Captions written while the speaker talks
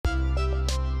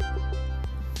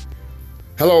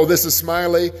Hello, this is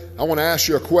Smiley. I want to ask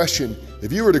you a question.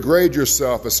 If you were to grade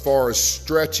yourself as far as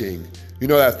stretching, you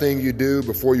know that thing you do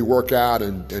before you work out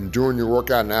and during your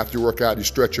workout and after your workout, you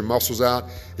stretch your muscles out.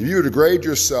 If you were to grade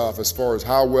yourself as far as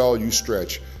how well you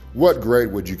stretch, what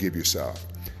grade would you give yourself?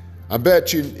 I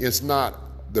bet you it's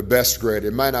not the best grade.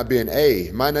 It might not be an A.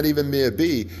 It might not even be a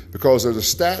B, because there's a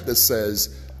stat that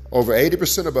says over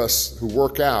 80% of us who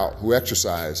work out, who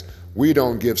exercise, we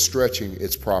don't give stretching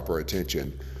its proper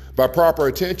attention. By proper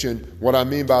attention, what I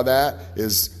mean by that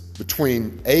is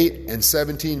between 8 and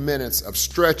 17 minutes of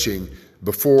stretching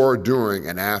before, during,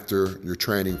 and after your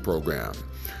training program.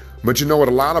 But you know what?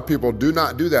 A lot of people do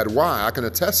not do that. Why? I can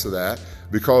attest to that,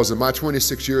 because in my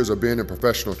 26 years of being a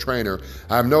professional trainer,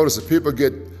 I've noticed that people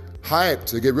get hyped,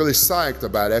 they get really psyched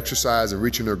about exercise and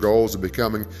reaching their goals and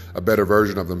becoming a better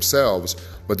version of themselves,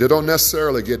 but they don't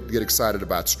necessarily get excited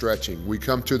about stretching. We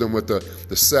come to them with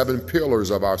the 7 pillars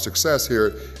of our success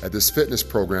here at this fitness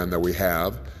program that we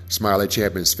have, Smiley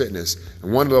Champions Fitness,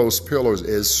 and one of those pillars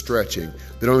is stretching.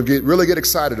 They don't really get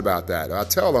excited about that. I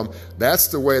tell them that's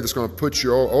the way that's going to put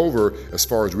you over as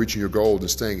far as reaching your goals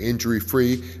and staying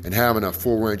injury-free and having a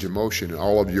full range of motion in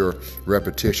all of your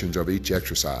repetitions of each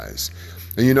exercise.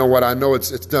 And you know what? I know it's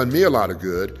done me a lot of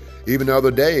good. Even the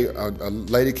other day, a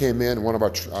lady came in, one of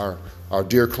our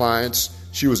dear clients.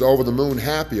 She was over the moon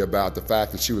happy about the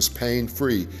fact that she was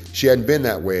pain-free. She hadn't been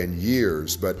that way in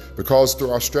years, but because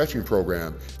through our stretching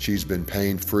program, she's been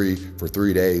pain-free for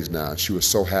 3 days now. She was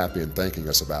so happy and thanking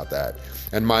us about that.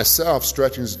 And myself,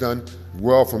 stretching's done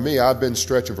well for me. I've been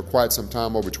stretching for quite some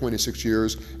time, over 26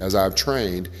 years as I've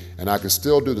trained, and I can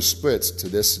still do the splits to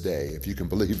this day, if you can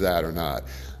believe that or not.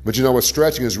 But you know what?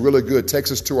 Stretching is really good. It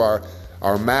takes us to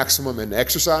our maximum in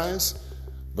exercise.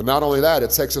 But not only that, it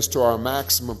takes us to our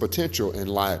maximum potential in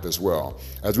life as well.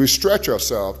 As we stretch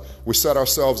ourselves, we set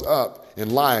ourselves up in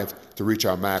life to reach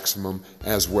our maximum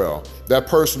as well. That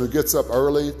person who gets up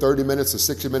early, 30 minutes to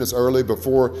 60 minutes early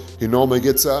before he normally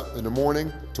gets up in the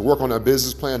morning to work on a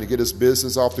business plan to get his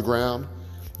business off the ground,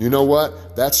 you know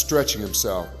what? That's stretching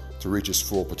himself to reach his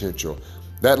full potential.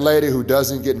 That lady who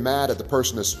doesn't get mad at the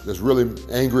person that's really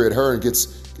angry at her and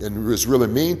is really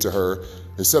mean to her,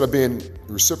 instead of being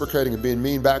reciprocating and being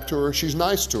mean back to her, she's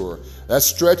nice to her. That's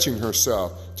stretching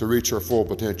herself to reach her full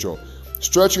potential.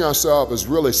 Stretching ourselves is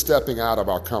really stepping out of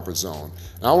our comfort zone.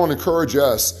 And I want to encourage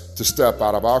us to step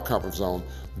out of our comfort zone.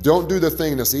 Don't do the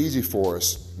thing that's easy for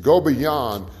us. Go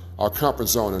beyond our comfort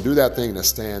zone and do that thing that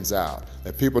stands out,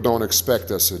 that people don't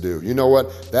expect us to do. You know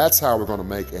what? That's how we're going to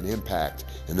make an impact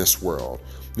in this world.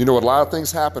 You know what? A lot of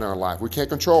things happen in our life. We can't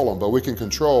control them, but we can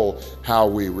control how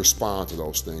we respond to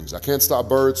those things. I can't stop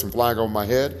birds from flying over my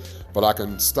head, but I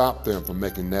can stop them from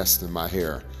making nests in my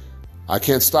hair. I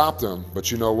can't stop them,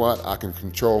 but you know what? I can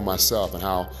control myself and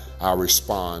how I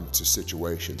respond to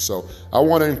situations. So I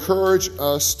want to encourage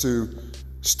us to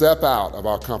step out of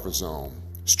our comfort zone,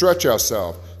 stretch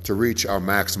ourselves to reach our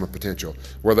maximum potential.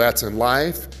 Whether that's in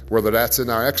life, whether that's in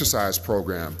our exercise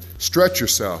program, stretch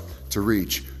yourself to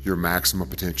reach your maximum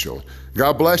potential.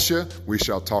 God bless you. We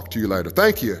shall talk to you later.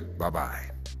 Thank you. Bye-bye.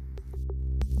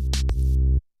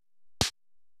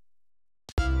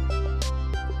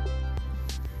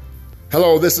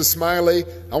 Hello, this is Smiley.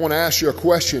 I want to ask you a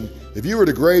question. If you were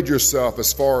to grade yourself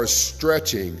as far as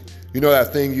stretching, you know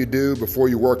that thing you do before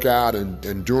you work out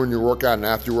and during your workout and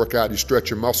after your workout, you stretch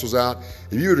your muscles out.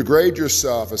 If you were to grade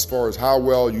yourself as far as how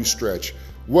well you stretch,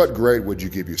 what grade would you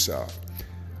give yourself?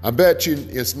 I bet you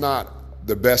it's not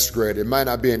the best grade. It might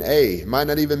not be an A. It might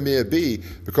not even be a B,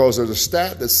 because there's a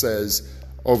stat that says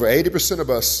over 80% of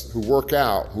us who work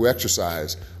out, who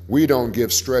exercise, we don't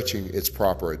give stretching its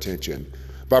proper attention.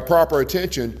 By proper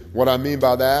attention, what I mean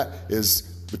by that is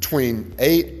between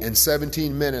 8 and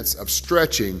 17 minutes of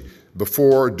stretching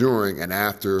before, during, and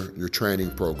after your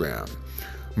training program.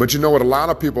 But you know what? A lot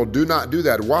of people do not do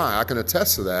that. Why? I can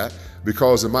attest to that,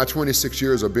 because in my 26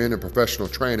 years of being a professional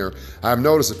trainer, I've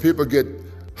noticed that people get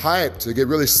hyped, they get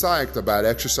really psyched about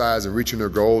exercise and reaching their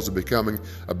goals and becoming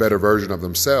a better version of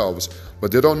themselves,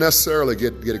 but they don't necessarily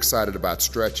get excited about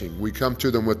stretching. We come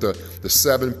to them with the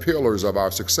 7 pillars of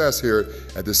our success here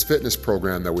at this fitness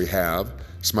program that we have,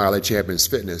 Smiley Champions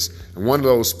Fitness, and one of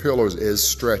those pillars is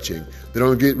stretching. They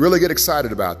don't really get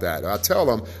excited about that. I tell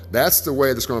them that's the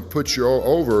way that's going to put you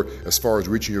over as far as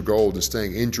reaching your goals and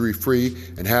staying injury-free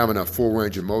and having a full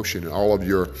range of motion in all of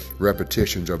your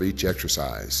repetitions of each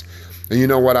exercise. And you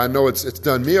know what? I know it's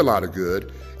done me a lot of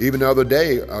good. Even the other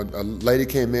day, a lady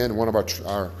came in, one of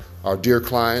our dear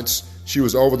clients. she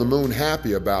was over the moon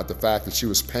happy about the fact that she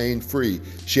was pain-free.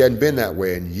 She hadn't been that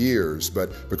way in years,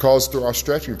 but because through our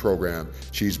stretching program,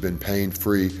 she's been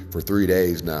pain-free for 3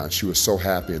 days now. She was so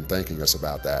happy and thanking us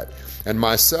about that. And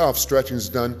myself, stretching's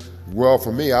done well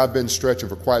for me. I've been stretching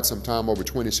for quite some time, over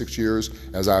 26 years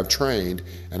as I've trained,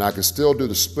 and I can still do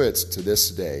the splits to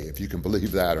this day, if you can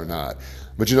believe that or not.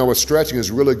 But you know what, stretching is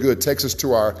really good. It takes us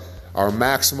to our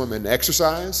maximum in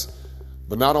exercise,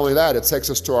 but not only that, it takes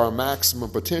us to our maximum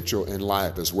potential in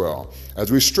life as well.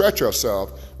 As we stretch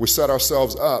ourselves, we set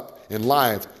ourselves up in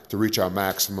life to reach our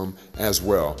maximum as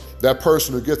well. That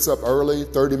person who gets up early,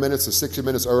 30 minutes to 60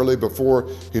 minutes early before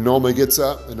he normally gets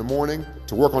up in the morning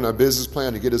to work on that business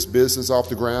plan to get his business off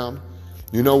the ground,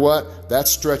 you know what?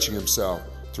 That's stretching himself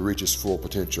to reach his full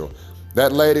potential.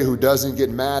 That lady who doesn't get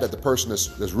mad at the person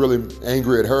that's really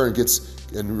angry at her and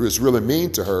is really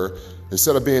mean to her,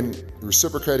 instead of being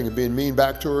reciprocating and being mean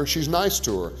back to her, she's nice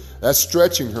to her. That's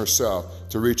stretching herself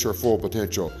to reach her full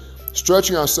potential.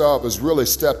 Stretching ourselves is really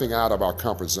stepping out of our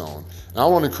comfort zone. And I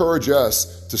want to encourage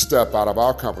us to step out of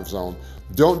our comfort zone.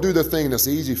 Don't do the thing that's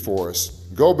easy for us.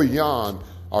 Go beyond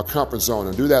our comfort zone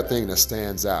and do that thing that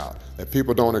stands out, that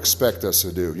people don't expect us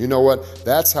to do. You know what?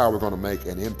 That's how we're going to make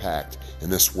an impact in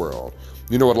this world.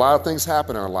 You know what? A lot of things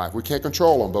happen in our life. We can't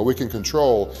control them, but we can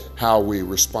control how we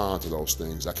respond to those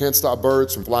things. I can't stop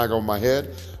birds from flying over my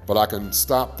head, but I can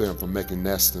stop them from making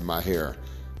nests in my hair.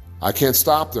 I can't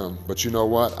stop them, but you know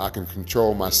what? I can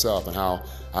control myself and how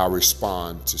I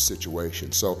respond to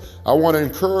situations. So I want to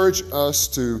encourage us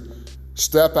to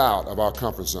step out of our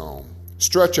comfort zone,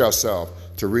 stretch ourselves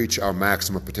to reach our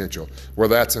maximum potential.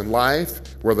 Whether that's in life,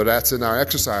 whether that's in our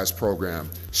exercise program,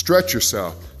 stretch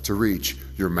yourself to reach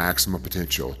your maximum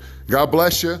potential. God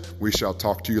bless you. We shall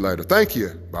talk to you later. Thank you.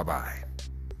 Bye-bye.